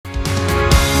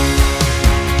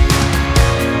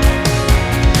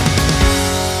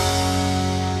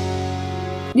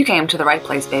You came to the right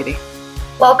place, baby.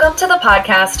 Welcome to the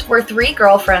podcast where three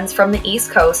girlfriends from the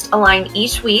East Coast align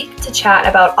each week to chat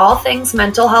about all things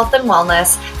mental health and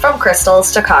wellness, from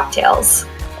crystals to cocktails.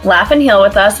 Laugh and heal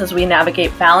with us as we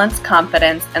navigate balance,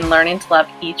 confidence, and learning to love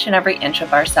each and every inch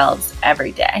of ourselves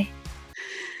every day.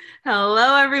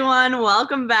 Hello, everyone.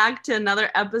 Welcome back to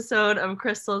another episode of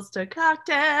Crystals to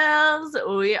Cocktails.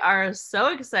 We are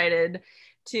so excited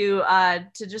to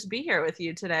just be here with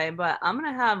you today, but I'm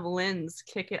going to have Linz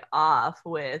kick it off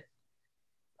with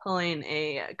pulling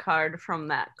a card from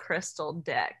that crystal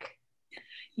deck.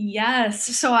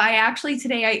 Yes. So I actually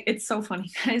today, it's so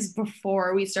funny, guys,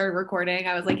 before we started recording,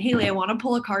 I was like, Haley, I want to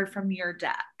pull a card from your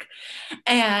deck.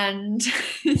 And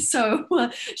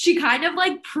so she kind of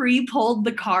like pre-pulled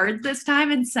the card this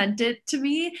time and sent it to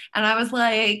me. And I was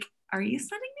like, are you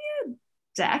sending me a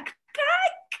deck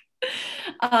pack?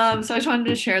 So I just wanted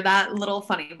to share that little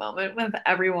funny moment with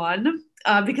everyone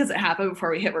because it happened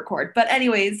before we hit record. But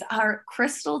anyways, our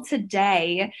crystal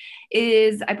today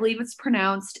is, I believe it's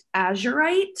pronounced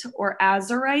azurite or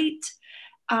azurite.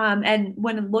 And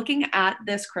when looking at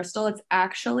this crystal, it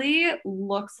actually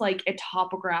looks like a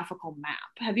topographical map.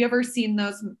 Have you ever seen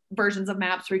those versions of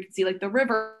maps where you can see like the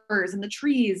rivers and the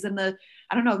trees and the,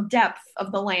 I don't know, depth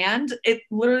of the land? It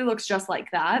literally looks just like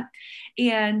that.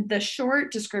 And the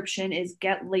short description is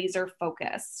get laser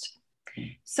focused.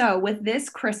 So with this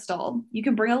crystal, you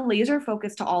can bring a laser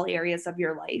focus to all areas of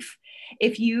your life.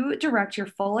 If you direct your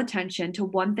full attention to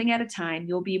one thing at a time,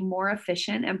 you'll be more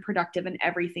efficient and productive in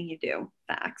everything you do.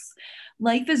 Facts.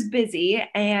 Life is busy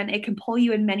and it can pull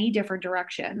you in many different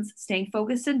directions. Staying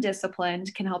focused and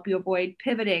disciplined can help you avoid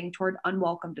pivoting toward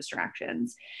unwelcome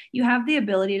distractions. You have the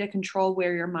ability to control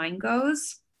where your mind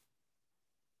goes.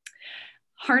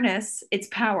 Harness its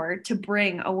power to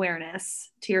bring awareness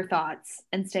to your thoughts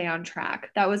and stay on track.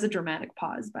 That was a dramatic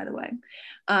pause, by the way.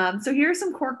 So here are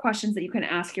some core questions that you can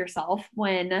ask yourself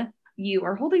when you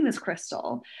are holding this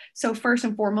crystal. So first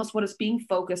and foremost, what does being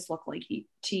focused look like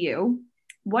to you?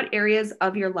 What areas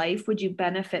of your life would you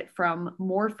benefit from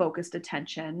more focused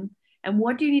attention? And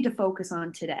what do you need to focus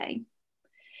on today?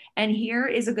 And here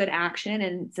is a good action,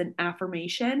 and it's an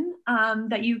affirmation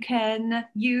that you can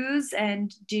use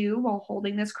and do while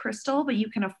holding this crystal, but you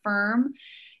can affirm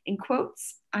in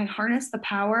quotes, I harness the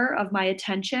power of my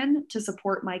attention to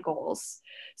support my goals.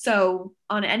 So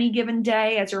on any given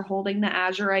day, as you're holding the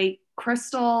azurite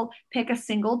crystal, pick a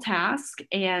single task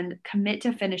and commit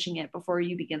to finishing it before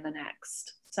you begin the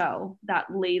next. So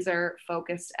that laser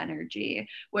focused energy,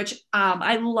 which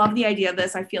I love the idea of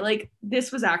this. I feel like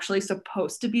this was actually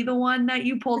supposed to be the one that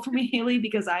you pulled for me, Haley,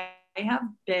 because I have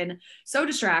been so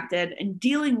distracted and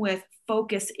dealing with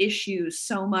focus issues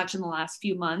so much in the last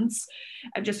few months.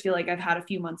 I just feel like I've had a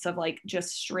few months of like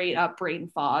just straight up brain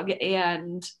fog.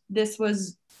 And this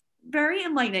was very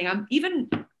enlightening. Even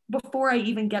before I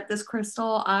even get this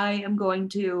crystal, I am going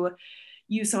to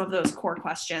use some of those core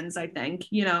questions, I think,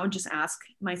 just ask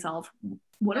myself,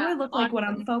 what do I look like when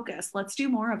I'm focused? Let's do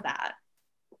more of that.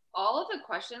 All of the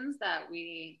questions that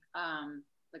we,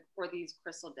 like for these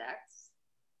crystal decks,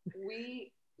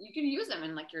 you can use them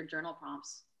in like your journal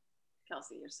prompts.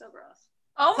 Kelsey, you're so gross.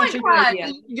 Oh my God.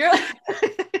 You're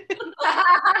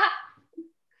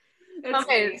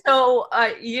okay. So,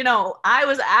 I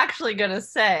was actually going to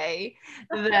say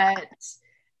that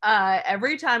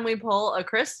every time we pull a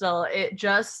crystal,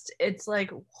 it's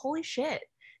like, holy shit,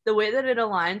 the way that it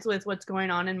aligns with what's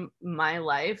going on in my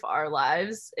life, our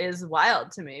lives, is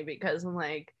wild to me, because I'm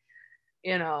like,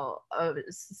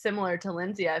 similar to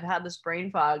Lindsay, I've had this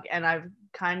brain fog, and I've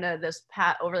kind of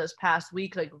over this past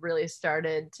week, like really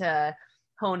started to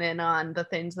hone in on the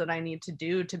things that I need to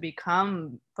do to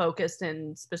become focused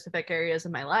in specific areas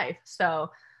of my life. So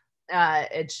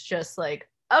it's just like,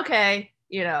 okay,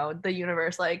 the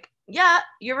universe, like, yeah,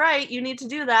 you're right, you need to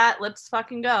do that, let's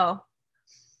fucking go.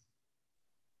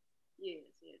 Yes.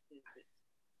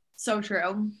 So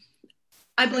true.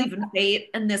 I believe in fate,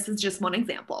 and this is just one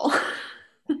example.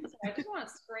 I just want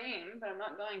to scream, but I'm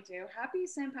not going to. Happy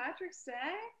St. Patrick's Day.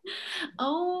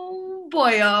 Oh,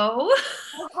 boyo.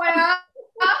 I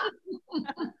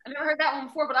never heard that one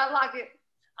before, but I like it.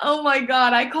 Oh my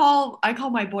God. I call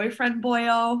my boyfriend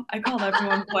boyo. I call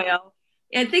everyone boyo.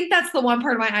 I think that's the one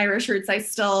part of my Irish roots I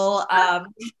still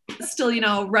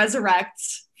resurrect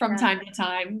from time to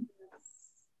time.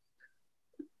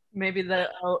 Maybe the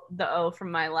O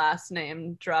from my last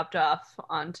name dropped off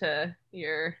onto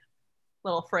your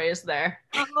little phrase there.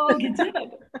 Oh, you did.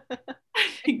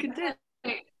 You did.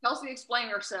 Kelsey, explain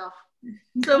yourself.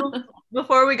 So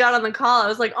before we got on the call, I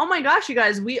was like, oh my gosh, you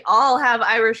guys, we all have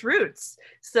Irish roots.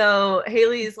 So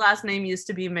Haley's last name used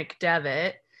to be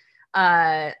McDevitt.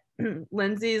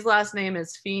 Lindsay's last name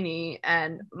is Feeney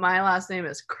and my last name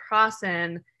is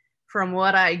Crossan. From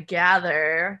what I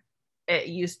gather, it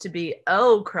used to be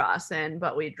O Crossan,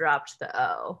 but we dropped the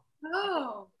O.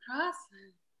 Oh,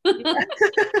 Crossan.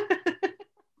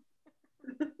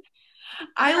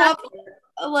 I love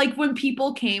like when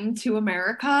people came to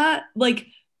America, like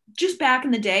just back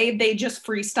in the day, they just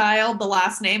freestyled the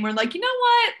last name. We're like, you know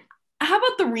what? How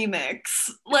about the remix?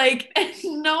 Like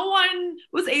no one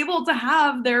was able to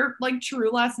have their like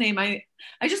true last name. I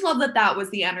just love that was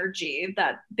the energy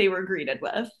that they were greeted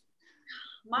with.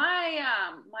 My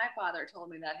father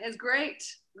told me that his great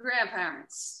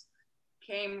grandparents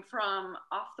came from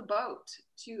off the boat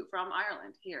from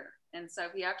Ireland here, and so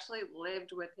he actually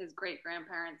lived with his great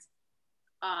grandparents.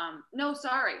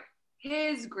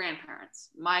 His grandparents,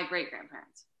 my great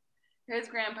grandparents. His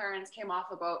grandparents came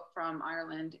off a boat from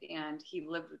Ireland and he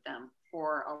lived with them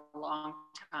for a long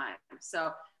time.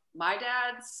 So my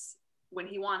dad's, when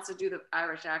he wants to do the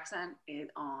Irish accent, is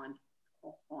on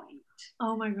point.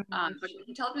 Oh my gosh. But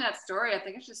he tells me that story. I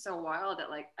think it's just so wild that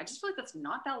like, I just feel like that's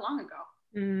not that long ago,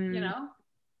 you know?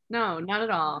 No, not at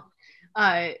all.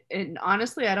 And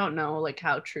honestly, I don't know like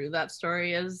how true that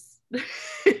story is.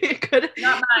 It could,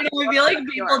 not mine. I feel like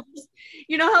people just,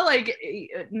 you know how like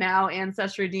now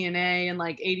Ancestry DNA and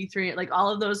like 83, like all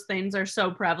of those things are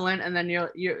so prevalent, and then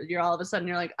you're all of a sudden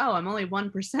you're like, oh, I'm only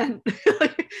 1%.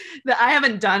 Like, I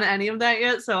haven't done any of that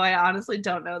yet, so I honestly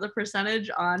don't know the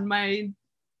percentage on my,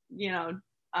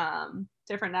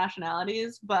 different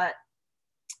nationalities, but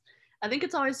I think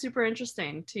it's always super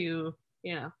interesting to,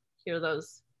 hear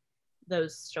those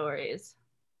stories.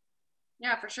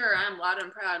 Yeah, for sure. I'm loud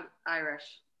and proud Irish.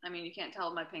 I mean, you can't tell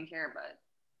with my pink hair, but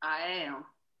I am.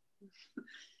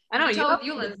 I know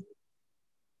you, Lindsay.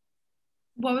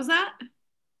 What was that?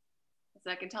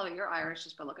 I can tell that you're Irish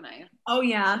just by looking at you. Oh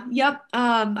yeah. Yep.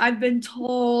 I've been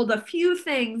told a few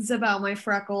things about my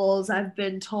freckles. I've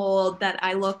been told that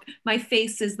my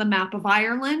face is the map of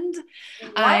Ireland.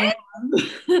 What? I've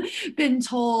been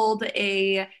told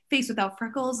a face without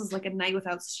freckles is like a night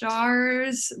without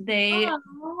stars. Yeah,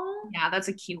 that's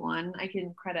a cute one. I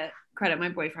can credit my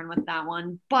boyfriend with that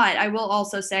one. But I will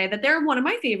also say that they're one of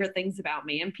my favorite things about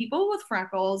me. And people with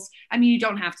freckles, I mean, you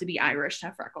don't have to be Irish to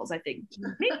have freckles, I think.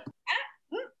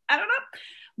 I don't know.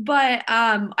 But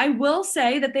I will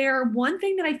say that they are one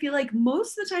thing that I feel like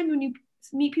most of the time when you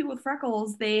meet people with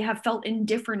freckles, they have felt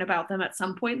indifferent about them at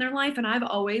some point in their life. And I've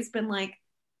always been like,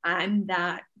 I'm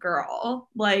that girl.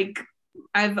 Like,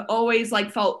 I've always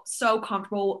like felt so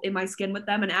comfortable in my skin with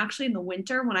them. And actually in the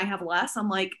winter when I have less, I'm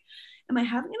like, am I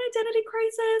having an identity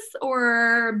crisis,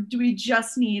 or do we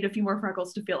just need a few more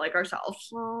freckles to feel like ourselves?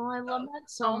 Oh, I love that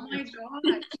so much. Oh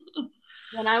my God.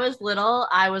 When I was little,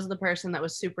 I was the person that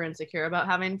was super insecure about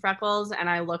having freckles, and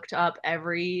I looked up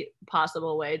every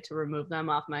possible way to remove them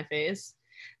off my face.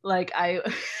 Like I'm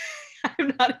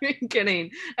not even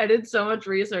kidding. I did so much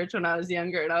research when I was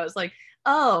younger, and I was like,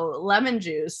 oh, lemon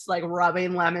juice, like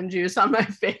rubbing lemon juice on my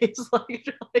face.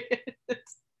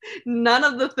 None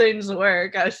of the things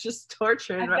work. I was just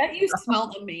tortured. I bet you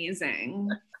smelled amazing.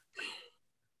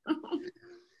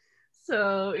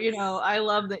 So, I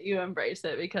love that you embrace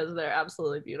it because they're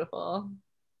absolutely beautiful.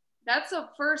 That's the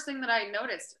first thing that I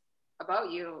noticed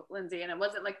about you, Lindsay. And it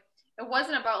wasn't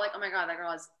about like, oh my God, that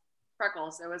girl has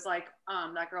freckles. It was like,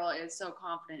 that girl is so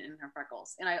confident in her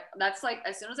freckles. And that's like,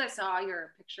 as soon as I saw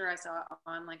your picture, I saw it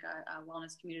on like a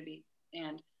wellness community.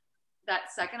 And the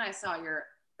second I saw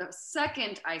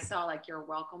like your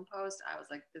welcome post, I was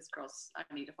like, I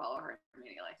need to follow her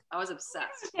immediately. I was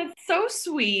obsessed. That's so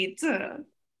sweet.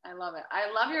 I love it.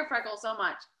 I love your freckles so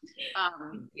much.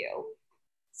 Thank you.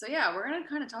 So yeah, we're going to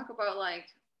kind of talk about like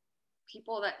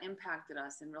people that impacted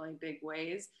us in really big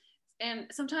ways. And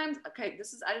sometimes, I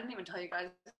didn't even tell you guys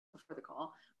before the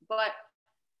call, but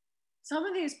some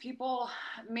of these people,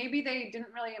 maybe they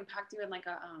didn't really impact you in like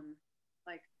a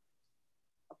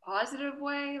positive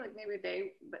way. Like maybe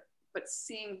but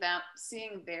seeing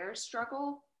their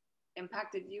struggle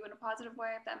impacted you in a positive way,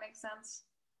 if that makes sense.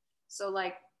 So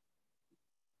like,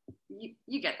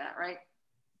 you get that, right?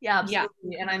 Yeah, absolutely.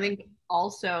 Yeah. And I think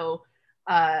also,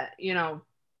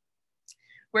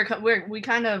 we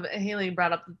kind of, Haley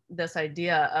brought up this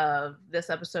idea of this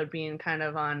episode being kind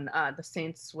of on the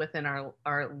saints within our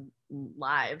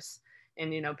lives,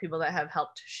 and people that have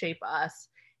helped shape us.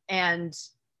 And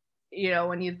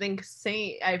when you think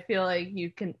saint, I feel like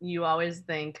you always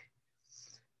think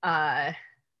of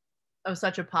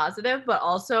such a positive, but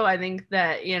also I think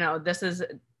that this is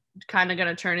kind of going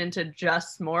to turn into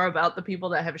just more about the people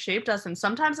that have shaped us, and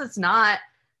sometimes it's not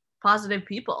positive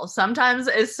people. Sometimes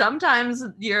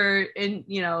you're in,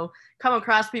 come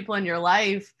across people in your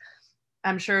life.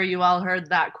 I'm sure you all heard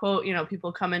that quote,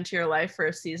 people come into your life for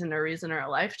a season, a reason, or a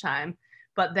lifetime,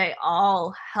 but they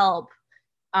all help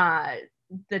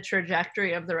the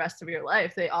trajectory of the rest of your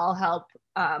life. They all help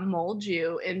mold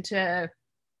you into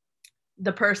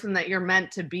the person that you're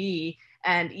meant to be.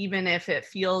 And even if it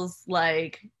feels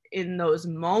like in those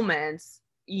moments,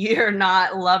 you're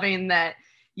not loving that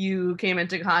you came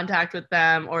into contact with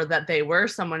them or that they were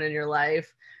someone in your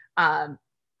life, I'm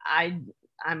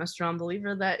a strong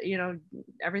believer that,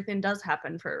 everything does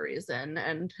happen for a reason.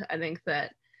 And I think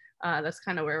that that's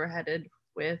kind of where we're headed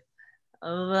with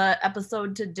the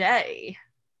episode today.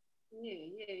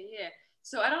 Yeah.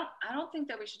 So I don't think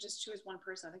that we should just choose one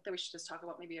person. I think that we should just talk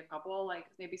about maybe a couple, like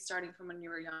maybe starting from when you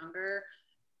were younger.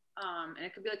 And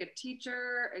it could be like a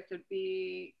teacher. It could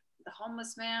be the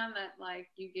homeless man that like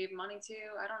you gave money to.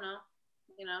 I don't know,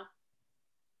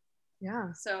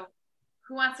 Yeah. So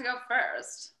who wants to go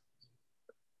first?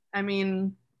 I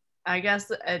mean, I guess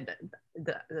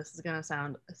this is going to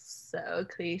sound so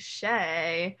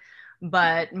cliche,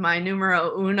 but my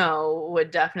numero uno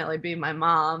would definitely be my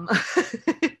mom.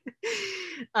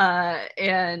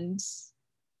 And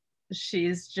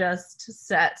she's just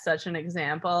set such an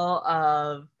example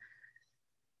of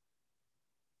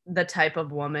the type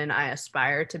of woman I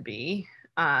aspire to be,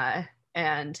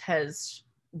 and has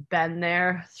been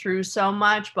there through so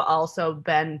much, but also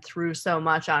been through so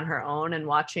much on her own, and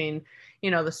watching,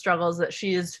 the struggles that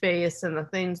she's faced and the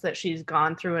things that she's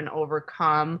gone through and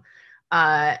overcome.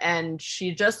 And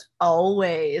she just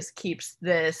always keeps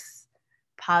this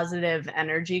positive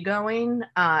energy going,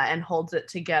 and holds it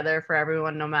together for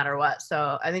everyone, no matter what.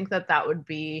 So I think that would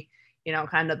be,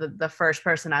 kind of the first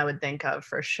person I would think of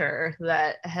for sure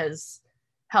that has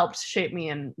helped shape me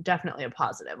in definitely a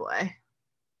positive way.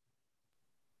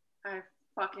 I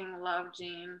fucking love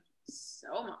Jean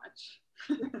so much.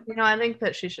 I think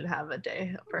that she should have a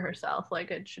day for herself. Like,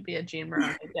 it should be a Jean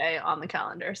Maroney day on the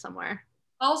calendar somewhere.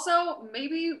 Also,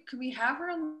 maybe could we have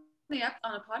her on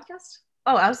a podcast?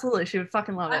 Oh, absolutely. She would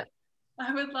fucking love it.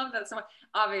 I would love that so much.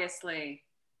 Obviously,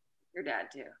 your dad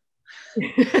too.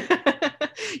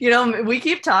 We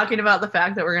keep talking about the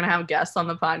fact that we're going to have guests on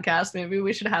the podcast. Maybe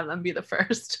we should have them be the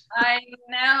first. I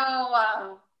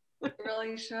know. We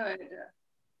really should.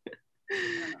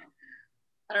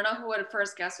 I don't know who a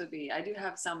first guest would be. I do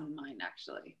have some in mind,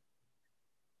 actually.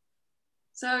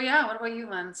 So, yeah, what about you,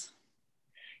 Linz?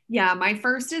 Yeah, my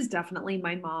first is definitely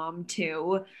my mom,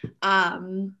 too.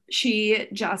 She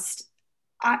just...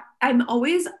 I'm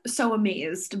always so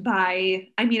amazed by,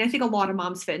 I think a lot of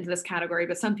moms fit into this category,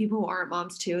 but some people who aren't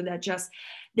moms too, that just,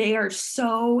 they are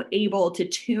so able to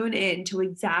tune in to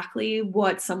exactly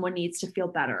what someone needs to feel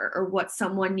better or what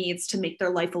someone needs to make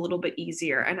their life a little bit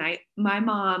easier. And my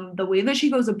mom, the way that she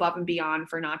goes above and beyond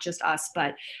for not just us,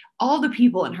 but all the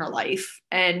people in her life,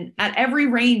 and at every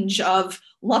range of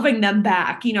loving them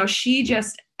back, she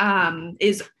just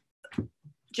is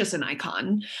just an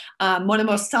icon. One of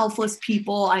the most selfless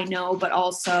people I know, but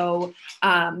also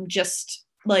just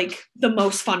like the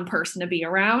most fun person to be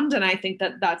around. And I think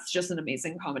that that's just an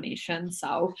amazing combination.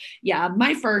 So yeah,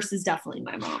 my first is definitely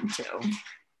my mom too.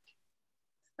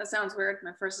 That sounds weird.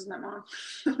 My first is my mom.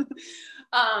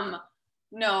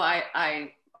 No,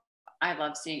 I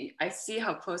love I see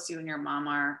how close you and your mom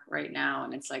are right now.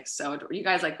 And it's like, so you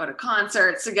guys like go to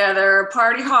concerts together,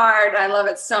 party hard. I love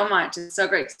it so much. It's so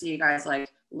great to see you guys like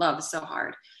love so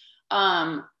hard.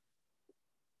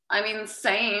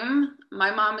 Same.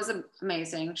 My mom is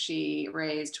amazing. She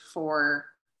raised 4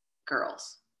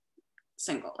 girls,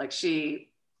 single,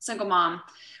 single mom.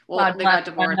 Well, they got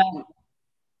divorced.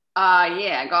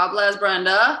 Yeah. God bless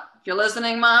Brenda. If you're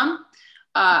listening, Mom.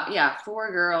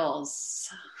 4 girls.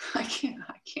 I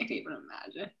can't even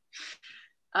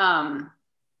imagine.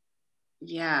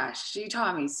 She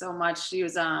taught me so much. She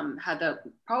was had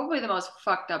probably the most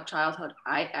fucked up childhood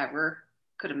I ever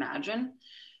could imagine.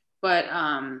 But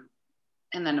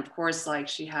and then of course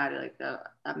she had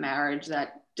a marriage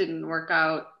that didn't work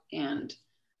out, and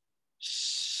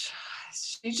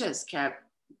she just kept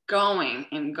going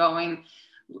and going.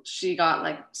 She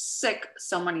got sick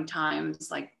so many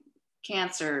times,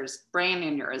 cancers, brain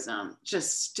aneurysm,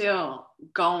 just still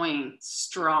going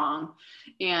strong,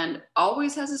 and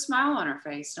always has a smile on her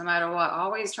face no matter what,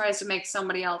 always tries to make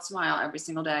somebody else smile every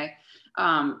single day.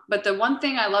 But the one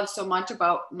thing I love so much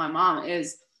about my mom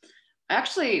is,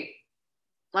 actually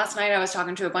last night I was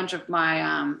talking to a bunch of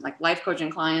my life coaching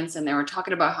clients, and they were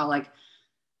talking about how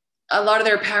a lot of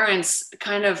their parents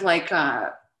kind of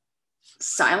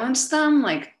silenced them,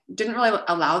 didn't really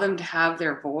allow them to have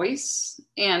their voice.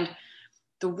 And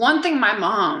the one thing my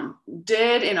mom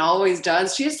did and always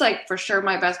does, she's like for sure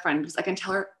my best friend because I can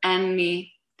tell her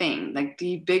anything. Like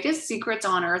the biggest secrets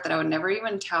on earth that I would never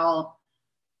even tell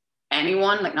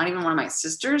anyone, like not even one of my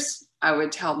sisters, I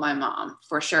would tell my mom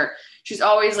for sure. She's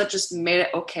always like just made it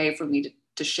okay for me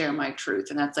to share my truth.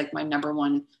 And that's like my number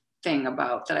one thing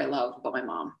that I love about my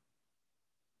mom.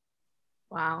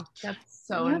 Wow, that's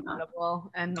so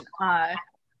incredible. And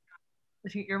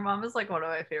your mom is like one of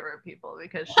my favorite people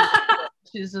because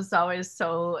she's just always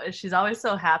she's always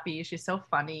so happy. She's so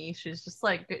funny. She's just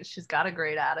like, she's got a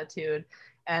great attitude.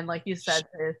 And like you said,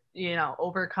 to,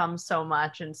 overcome so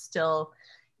much and still,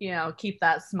 keep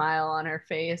that smile on her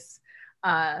face.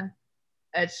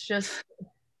 It's just,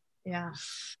 yeah.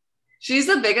 She's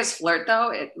the biggest flirt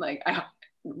though.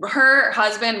 Her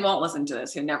husband won't listen to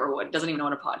this. He never would. Doesn't even know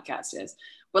what a podcast is.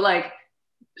 But like,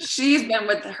 she's been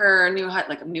with her new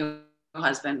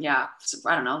husband. Yeah,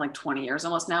 I don't know, like 20 years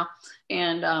almost now.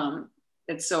 And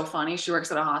it's so funny. She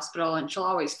works at a hospital, and she'll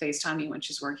always FaceTime me when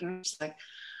she's working. She's like,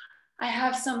 I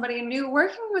have somebody new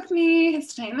working with me.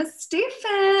 His name is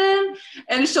Stephen.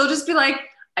 And she'll just be like,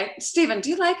 Stephen, do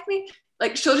you like me?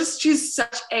 Like she's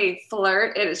such a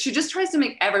flirt. She just tries to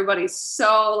make everybody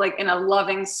so like in a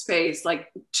loving space,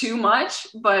 like too much.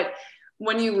 But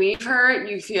when you leave her,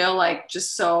 you feel like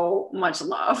just so much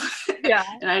love. Yeah.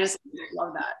 And I just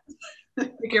love that.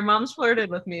 Like your mom's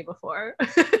flirted with me before.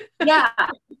 Yeah.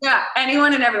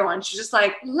 Anyone and everyone. She's just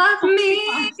like, love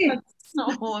me. That's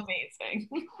so amazing.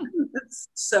 It's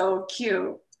so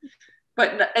cute.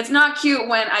 But it's not cute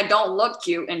when I don't look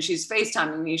cute and she's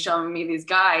FaceTiming me, showing me these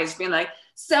guys being like,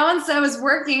 so-and-so is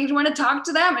working. Do you want to talk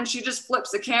to them? And she just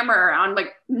flips the camera around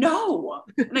like, no.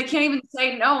 And I can't even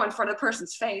say no in front of the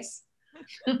person's face.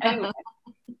 Anyway,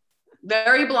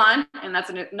 very blunt. And that's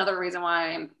another reason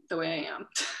why I'm the way I am.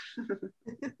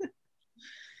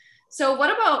 So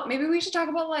what about, maybe we should talk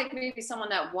about like maybe someone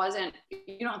that wasn't,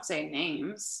 you don't have to say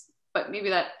names, but maybe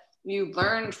that you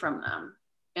learned from them.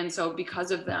 And so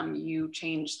because of them, you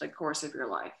changed the course of your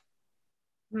life.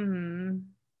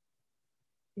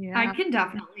 Yeah. I can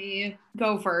definitely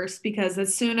go first because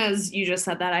as soon as you just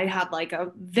said that, I had like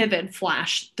a vivid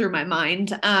flash through my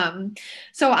mind.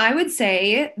 So I would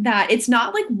say that it's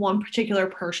not like one particular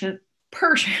person,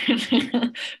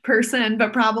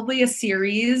 but probably a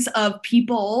series of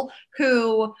people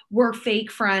who were fake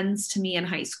friends to me in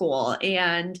high school.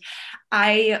 And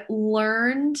I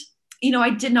learned,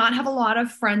 I did not have a lot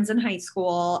of friends in high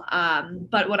school,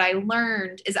 but what I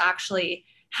learned is actually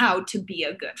how to be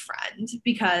a good friend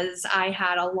because I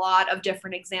had a lot of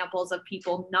different examples of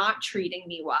people not treating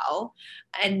me well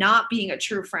and not being a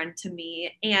true friend to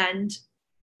me. And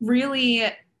really,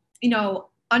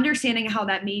 understanding how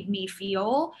that made me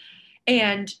feel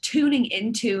and tuning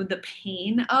into the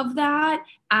pain of that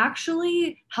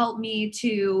actually helped me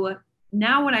to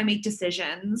now when I make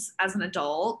decisions as an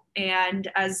adult and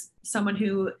as someone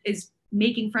who is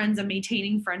making friends and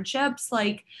maintaining friendships,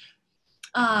 like,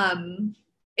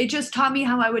 it just taught me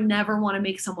how I would never want to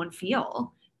make someone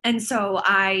feel. And so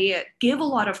I give a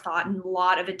lot of thought and a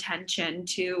lot of attention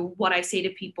to what I say to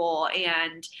people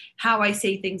and how I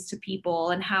say things to people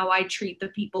and how I treat the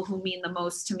people who mean the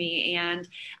most to me. And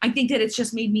I think that it's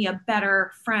just made me a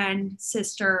better friend,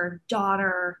 sister,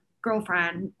 daughter,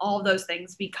 girlfriend, all of those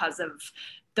things because of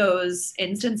those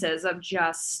instances of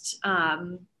just,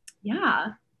 never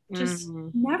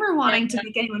wanting to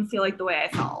make anyone feel like the way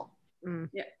I felt.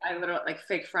 Yeah, I literally like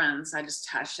fake friends. I just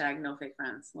hashtag no fake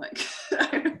friends. Like,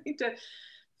 I don't need to.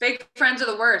 Fake friends are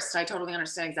the worst. I totally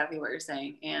understand exactly what you're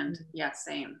saying. And yeah,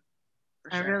 same.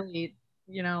 I really,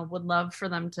 would love for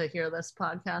them to hear this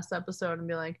podcast episode and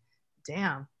be like,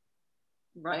 damn.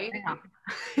 Right?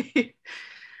 Damn.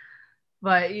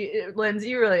 But Lindsay,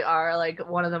 you really are like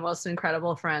one of the most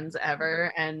incredible friends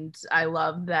ever. And I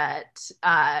love that,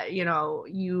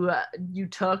 you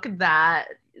took that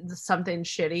something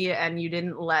shitty and you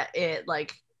didn't let it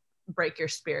like break your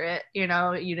spirit, you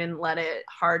didn't let it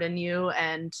harden you.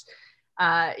 And,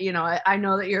 I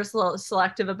know that you're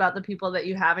selective about the people that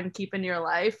you have and keep in your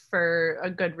life for a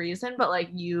good reason, but like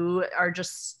you are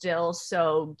just still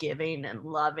so giving and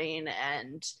loving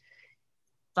and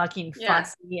fucking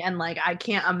fussy, and like I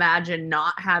can't imagine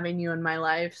not having you in my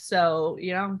life. So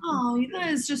oh, that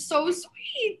is just so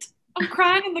sweet. I'm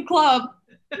crying in the club.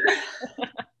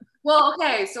 Well,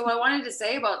 okay, so what I wanted to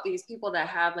say about these people that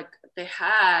have they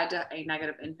had a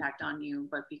negative impact on you,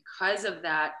 but because of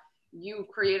that you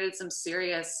created some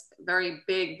serious, very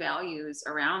big values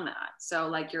around that. So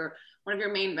like one of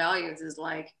your main values is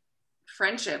like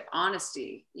friendship,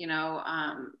 honesty,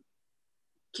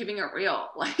 keeping it real.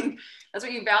 Like that's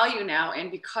what you value now.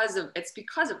 And it's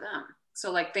because of them.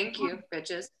 So like, thank you,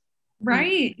 bitches.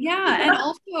 Right. Yeah. And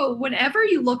also, whenever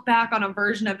you look back on a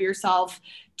version of yourself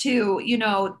to, you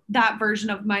know, that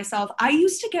version of myself, I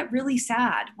used to get really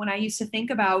sad when I used to think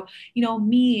about, you know,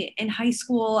 me in high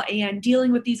school and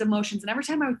dealing with these emotions. And every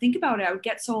time I would think about it, I would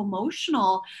get so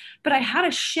emotional. But I had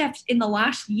a shift in the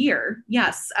last year.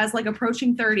 Yes, as like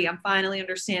approaching 30, I'm finally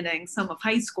understanding some of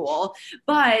high school.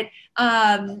 But,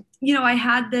 you know, I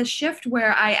had this shift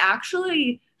where I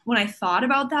actually, when I thought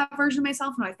about that version of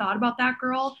myself, when I thought about that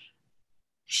girl,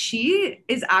 she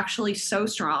is actually so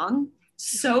strong,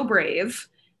 so brave,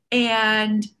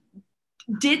 and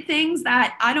did things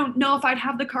that I don't know if I'd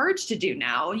have the courage to do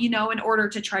now, you know, in order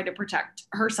to try to protect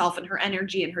herself and her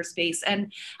energy and her space.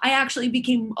 And I actually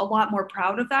became a lot more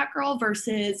proud of that girl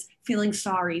versus feeling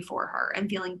sorry for her and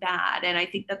feeling bad. And I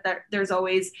think that there's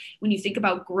always, when you think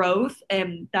about growth,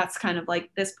 and that's kind of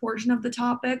like this portion of the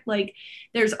topic, like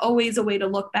there's always a way to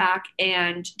look back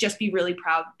and just be really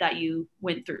proud that you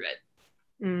went through it.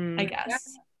 I guess. Yeah,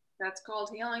 that's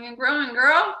called healing and growing,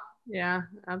 girl. Yeah,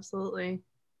 absolutely.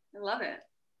 I love it.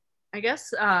 I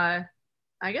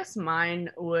guess mine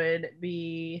would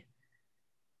be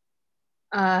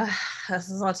this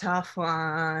is a tough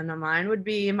one. Mine would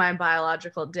be my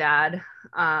biological dad.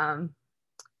 And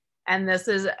this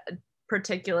is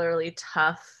particularly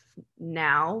tough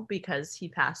now because he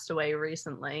passed away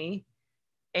recently.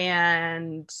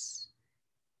 And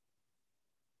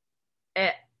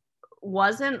it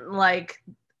wasn't like,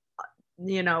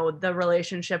 you know, the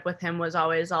relationship with him was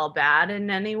always all bad in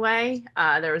any way.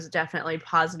 There was definitely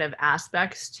positive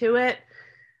aspects to it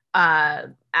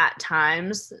at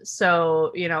times.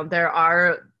 So, you know, there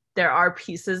are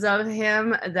pieces of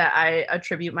him that I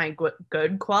attribute my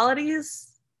good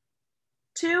qualities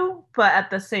to, but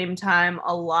at the same time,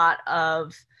 a lot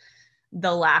of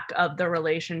the lack of the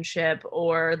relationship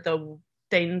or the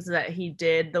things that he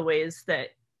did, the ways that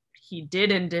he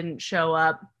did and didn't show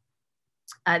up,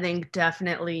 I think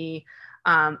definitely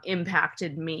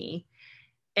impacted me.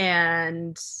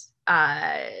 And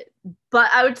but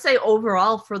I would say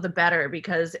overall for the better,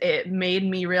 because it made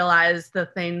me realize the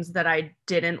things that I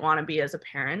didn't want to be as a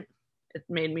parent. It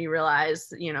made me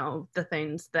realize, you know, the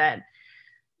things that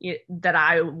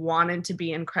I wanted to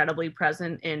be incredibly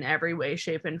present in every way,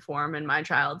 shape, and form in my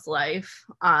child's life.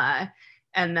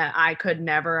 And that I could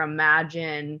never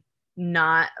imagine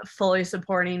not fully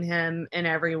supporting him in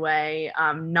every way,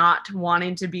 not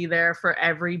wanting to be there for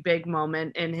every big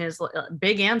moment in his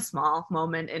big and small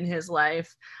moment in his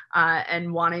life,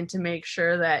 and wanting to make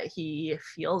sure that he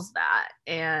feels that.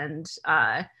 And,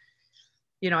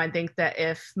 you know, I think that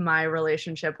if my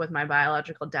relationship with my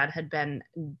biological dad had been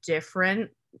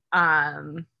different,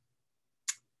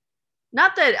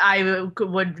 not that I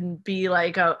would be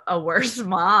like a worse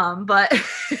mom, but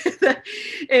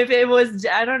if it was,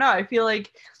 I don't know, I feel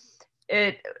like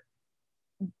it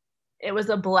was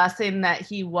a blessing that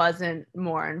he wasn't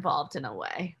more involved in a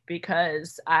way,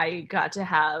 because I got to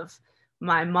have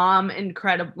my mom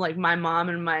like my mom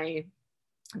and my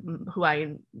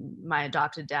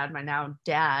adopted dad, my now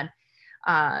dad,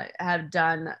 have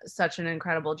done such an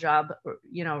incredible job,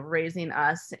 you know, raising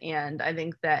us. And I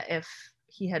think that if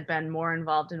he had been more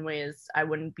involved in ways, I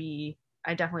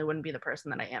definitely wouldn't be the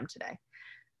person that I am today.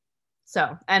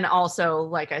 So, and also,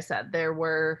 like I said, there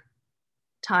were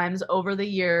times over the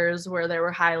years where there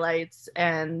were highlights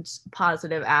and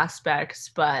positive aspects,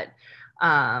 but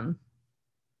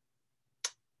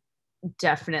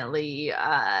definitely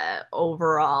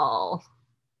overall,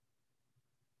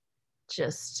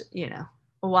 just, you know,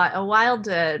 a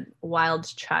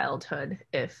wild childhood,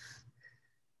 if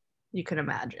you can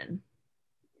imagine.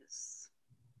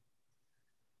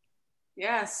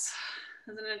 Yes.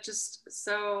 Isn't it just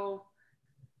so,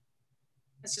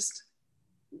 it's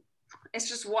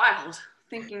just wild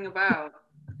thinking about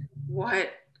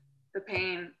what the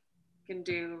pain can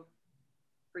do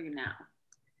for you now.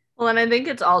 Well, and I think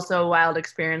it's also a wild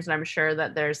experience, and I'm sure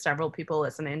that there's several people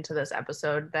listening to this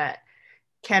episode that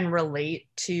can relate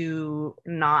to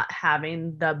not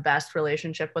having the best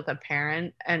relationship with a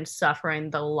parent and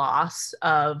suffering the loss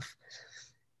of,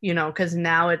 you know, because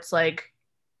now it's like,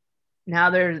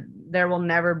 now there will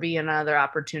never be another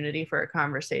opportunity for a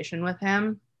conversation with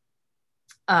him.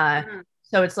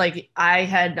 So it's like I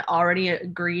had already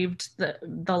grieved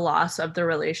the loss of the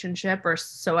relationship, or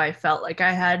so I felt like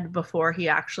I had before he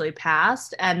actually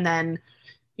passed. And then,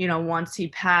 you know, once he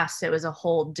passed, it was a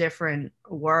whole different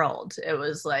world. It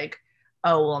was like,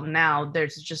 oh, well, now there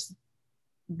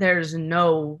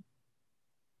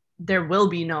will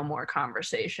be no more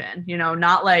conversation, you know,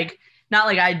 not like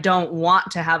I don't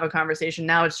want to have a conversation.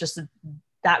 Now it's just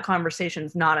that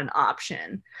conversation's not an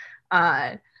option.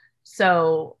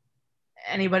 So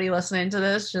anybody listening to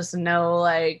this, just know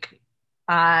like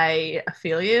I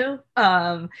feel you.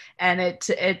 And it's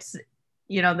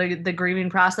the grieving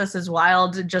process is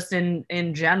wild just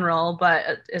in general,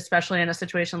 but especially in a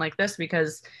situation like this,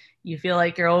 because you feel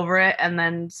like you're over it, and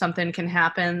then something can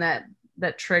happen that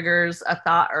triggers a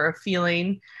thought or a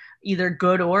feeling, either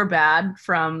good or bad,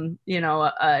 from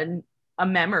a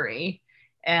memory,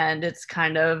 and it's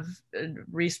kind of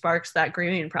resparks that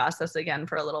grieving process again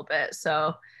for a little bit.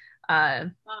 So I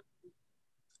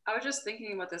was just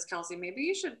thinking about this, Kelsey. Maybe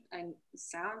you should, and it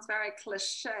sounds very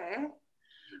cliche,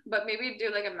 but maybe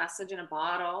do like a message in a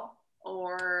bottle,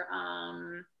 or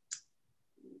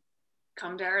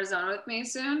come to Arizona with me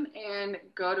soon and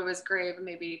go to his grave and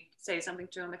maybe say something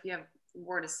to him if you have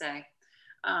more to say,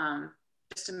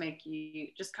 just to make you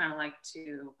just kind of like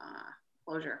to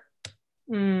closure.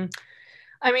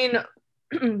 I mean,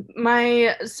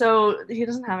 so he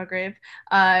doesn't have a grave.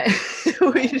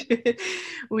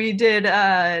 We did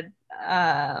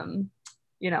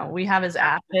we have his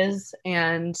ashes,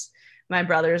 and my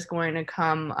brother's going to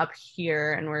come up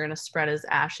here, and we're going to spread his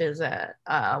ashes at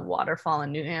a waterfall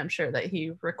in New Hampshire that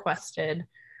he requested.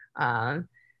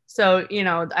 So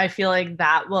I feel like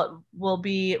that will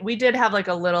be. We did have like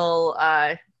a little.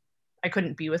 I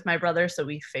couldn't be with my brother, so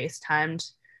we FaceTimed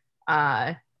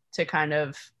to kind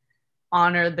of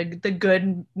honor the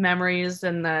good memories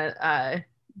and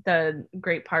the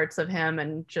great parts of him,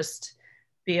 and just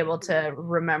be able to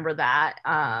remember that.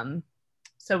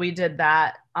 So we did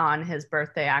that on his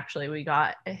birthday. Actually, we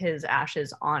got his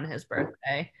ashes on his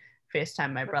birthday.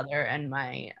 FaceTime my brother and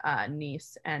my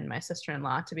niece and my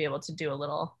sister-in-law to be able to do a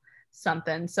little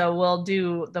something. So we'll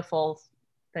do the full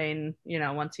thing,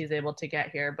 once he's able to get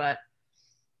here. But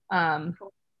and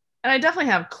I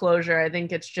definitely have closure. I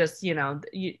think it's just,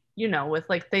 with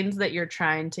like things that you're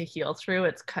trying to heal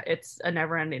through, it's a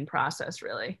never-ending process,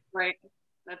 really. Right.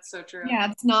 That's so true. Yeah,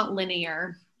 it's not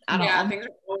linear at all. Yeah, things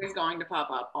are always going to pop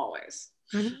up, always.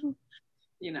 Mm-hmm.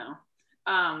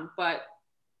 But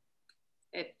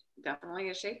it definitely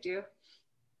has shaped you,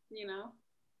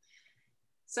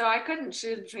 So I couldn't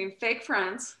choose between fake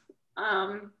friends,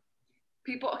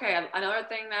 people. Okay, another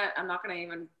thing that I'm not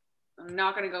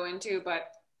gonna go into,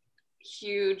 but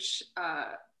huge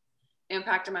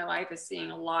impact in my life is seeing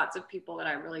lots of people that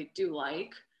I really do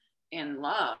like and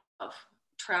love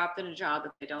trapped in a job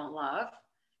that they don't love,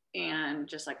 and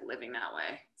just like living that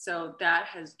way. So that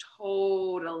has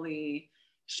totally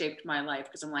shaped my life,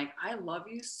 because I'm like, I love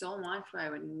you so much, but I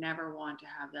would never want to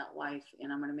have that life,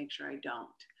 and I'm going to make sure I don't.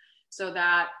 So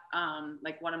that,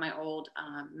 like one of my old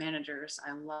managers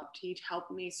I loved, he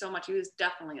helped me so much. He was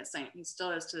definitely a saint. He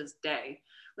still is to this day.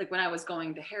 Like when I was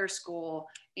going to hair school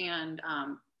and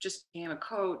just became a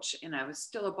coach, and I was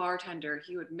still a bartender,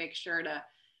 he would make sure to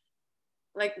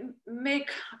make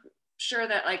sure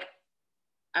that like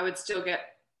I would still get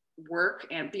work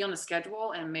and be on the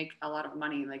schedule and make a lot of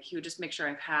money. Like he would just make sure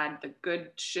I've had the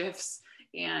good shifts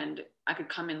and I could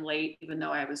come in late even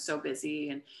though I was so busy,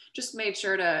 and just made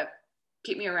sure to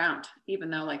keep me around,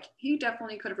 even though like he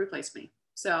definitely could have replaced me.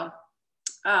 So,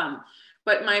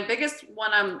 but my biggest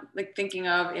one I'm like thinking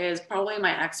of is probably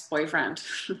my ex-boyfriend.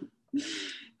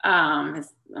 I'm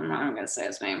not going to say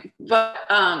his name, but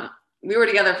we were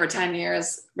together for 10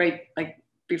 years, right? Like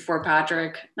before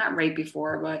Patrick, not right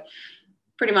before, but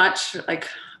pretty much like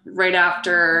right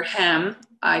after him,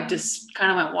 I just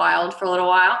kind of went wild for a little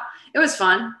while. It was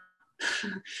fun.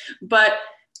 But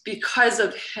because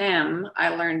of him, I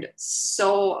learned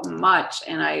so much,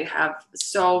 and I have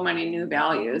so many new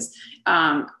values.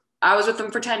 I was with him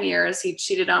for 10 years. He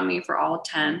cheated on me for all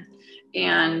 10.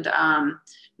 And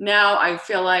now I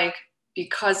feel like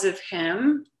because of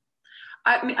him,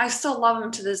 I mean, I still love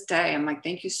him to this day. I'm like,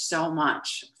 thank you so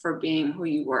much for being who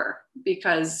you were,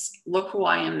 because look who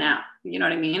I am now. You know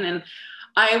what I mean? And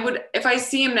I would, if I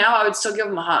see him now, I would still give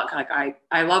him a hug. Like,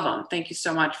 I love him. Thank you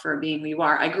so much for being who you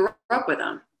are. I grew up with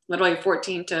him, literally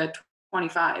 14 to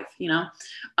 25,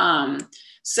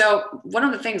 So one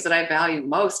of the things that I value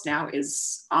most now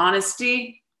is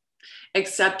honesty,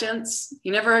 acceptance. He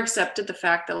never accepted the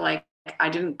fact that like I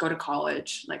didn't go to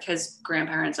college. Like his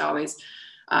grandparents always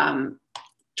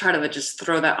try to just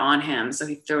throw that on him. So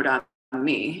he threw it on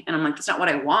me. And I'm like, that's not what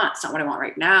I want. It's not what I want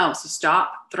right now. So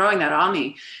stop throwing that on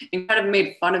me. And kind of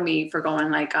made fun of me for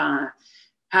going like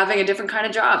having a different kind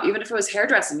of job. Even if it was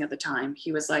hairdressing at the time,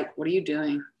 he was like, what are you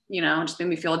doing? Just made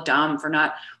me feel dumb for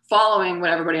not following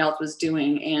what everybody else was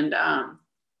doing. And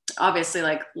obviously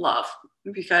like love,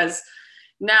 because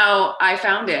now I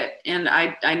found it, and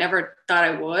I never thought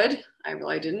I would. I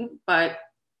really didn't. But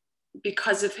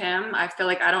because of him, I feel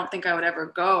like I don't think I would ever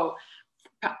go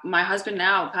my husband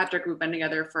now, Patrick, we've been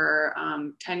together for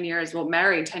 10 years. Well,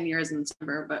 married 10 years in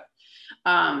December, but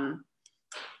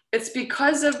it's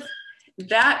because of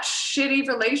that shitty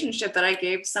relationship that I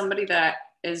gave somebody that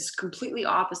is completely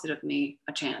opposite of me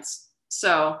a chance.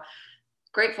 So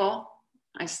grateful.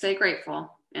 I stay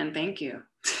grateful and thank you.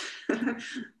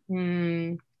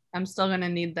 I'm still going to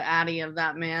need the Addy of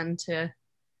that man to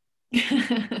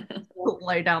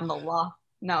lay down the law.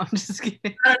 No, I'm just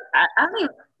kidding. I don't even,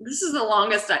 this is the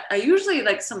longest. I usually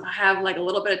like have like a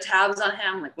little bit of tabs on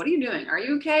him. Like, what are you doing? Are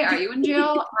you okay? Are you in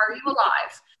jail? Are you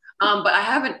alive? But I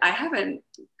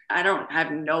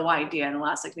have no idea in the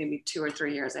last like maybe 2 or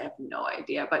 3 years. I have no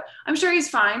idea, but I'm sure he's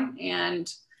fine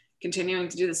and continuing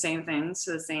to do the same things,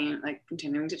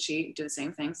 continuing to cheat, do the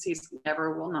same things. He's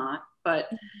never will not, but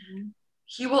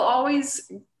he will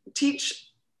always teach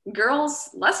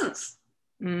girls lessons.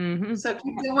 So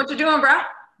keep doing what you're doing, bro.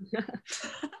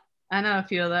 I know a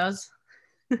few of those.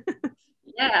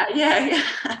 Yeah.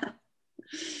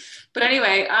 But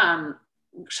anyway,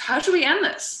 how should we end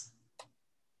this?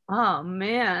 Oh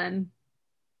man.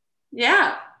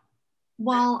 Yeah.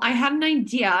 Well, I had an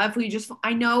idea.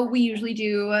 I know we usually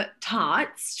do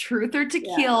tots, truth or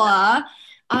tequila.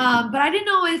 Yeah. But I didn't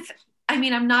know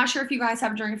I'm not sure if you guys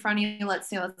have a drink in front of you. Let's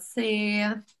see.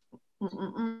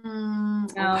 No.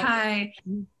 Okay.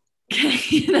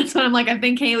 That's what I'm like. I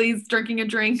think Kaylee's drinking a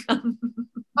drink.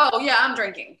 Oh yeah, I'm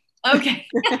drinking. Okay.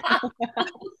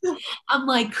 I'm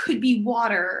like, could be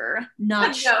water,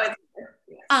 not sure.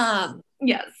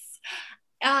 Yes.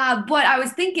 But I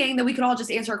was thinking that we could all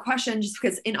just answer a question just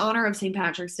because in honor of St.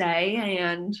 Patrick's Day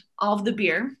and all of the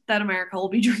beer that America will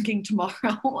be drinking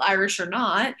tomorrow, Irish or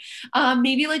not,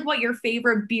 maybe like what your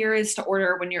favorite beer is to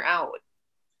order when you're out.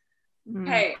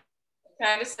 Hey,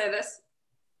 can I just say this?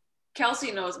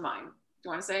 Kelsey knows mine. Do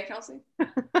you want to say it, Kelsey?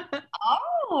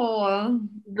 Oh.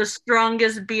 The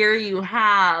strongest beer you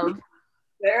have.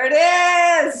 There it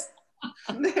is.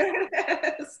 There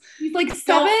it is. He's like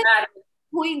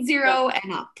 7.0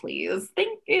 and up, please.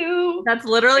 Thank you. That's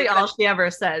literally all she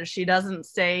ever says. She doesn't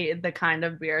say the kind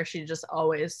of beer. She just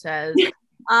always says,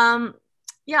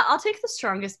 yeah, I'll take the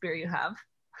strongest beer you have.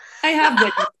 I have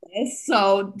witnessed this.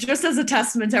 So just as a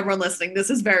testament to everyone listening, this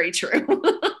is very true.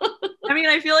 I mean,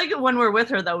 I feel like when we're with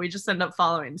her, though, we just end up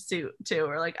following suit, too.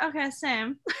 We're like, okay,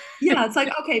 same. Yeah, it's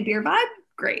like, okay, beer vibe?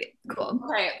 Great, cool.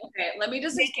 Okay, let me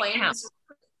just explain.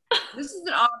 This is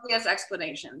an obvious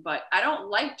explanation, but I don't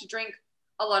like to drink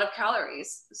a lot of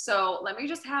calories. So let me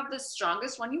just have the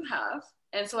strongest one you have.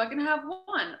 And so I can have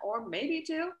one or maybe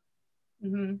two.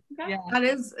 Mm-hmm. Okay.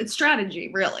 Yeah. It's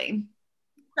strategy, really.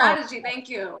 Strategy, thank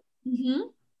you. Mm-hmm.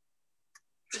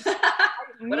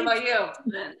 What about you?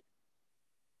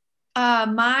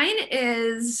 Mine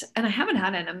is, and I haven't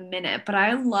had it in a minute, but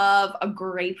I love a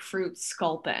grapefruit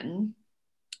sculpin.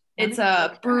 It's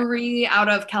a brewery out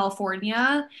of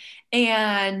California,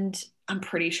 and I'm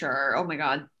pretty sure, oh my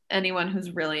God, anyone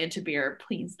who's really into beer,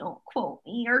 please don't quote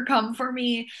me or come for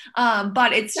me.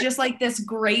 But it's just like this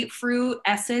grapefruit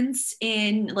essence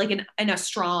in a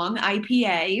strong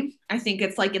IPA. I think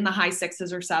it's like in the high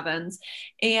 6s or 7s.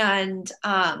 And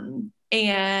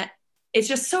it's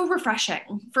just so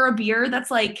refreshing for a beer that's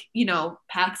like,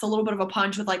 packs a little bit of a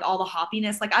punch with like all the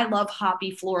hoppiness. Like I love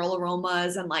hoppy floral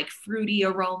aromas and like fruity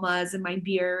aromas in my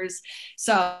beers.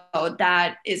 So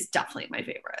that is definitely my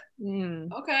favorite.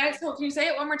 Okay. So can you say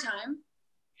it one more time?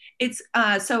 It's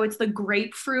it's the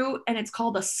grapefruit and it's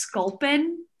called a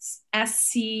sculpin,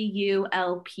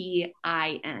 SCULPIN.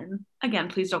 Again,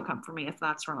 please don't come for me if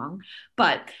that's wrong.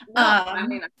 But no, I'm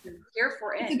here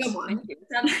for it. It's a good one. It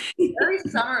sounds very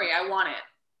summery. I want it.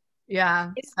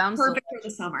 Yeah, it sounds perfect for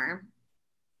the summer.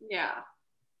 Yeah.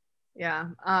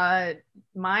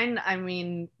 Mine, I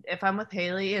mean, if I'm with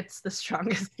Haley, it's the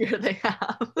strongest beer they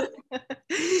have.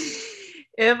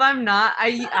 If I'm not,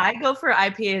 I go for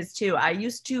IPAs too. I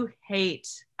used to hate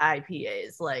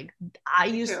IPAs. Like I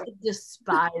used to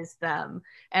despise them,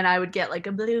 and I would get like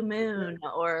a Blue Moon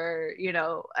or,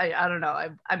 I don't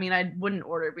know. I mean, I wouldn't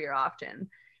order beer often,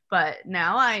 but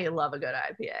now I love a good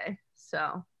IPA.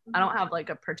 So I don't have like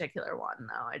a particular one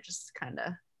though. I just kind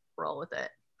of roll with it.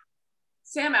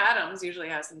 Sam Adams usually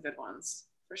has some good ones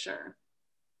for sure.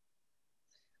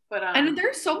 But, and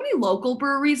there's so many local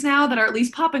breweries now that are at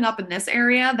least popping up in this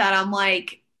area that I'm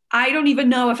like, I don't even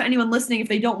know if anyone listening, if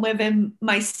they don't live in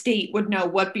my state, would know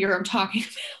what beer I'm talking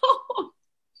about.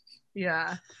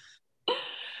 Yeah.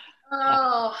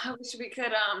 Oh, I wish we could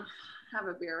have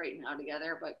a beer right now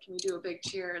together, but can we do a big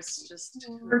cheers? Just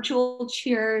virtual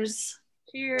cheers.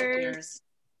 Cheers.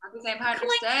 Happy St.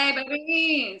 Patrick's Day,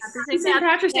 babies. Happy St.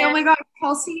 Patrick's Day. Oh my God,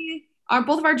 Kelsey.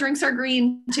 Both of our drinks are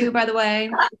green too, by the way.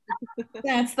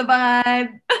 That's the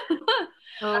vibe.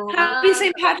 Oh, Happy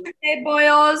St. Patrick's Day,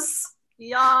 boys.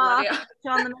 yeah. Yeah. See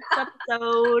you on the next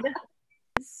episode.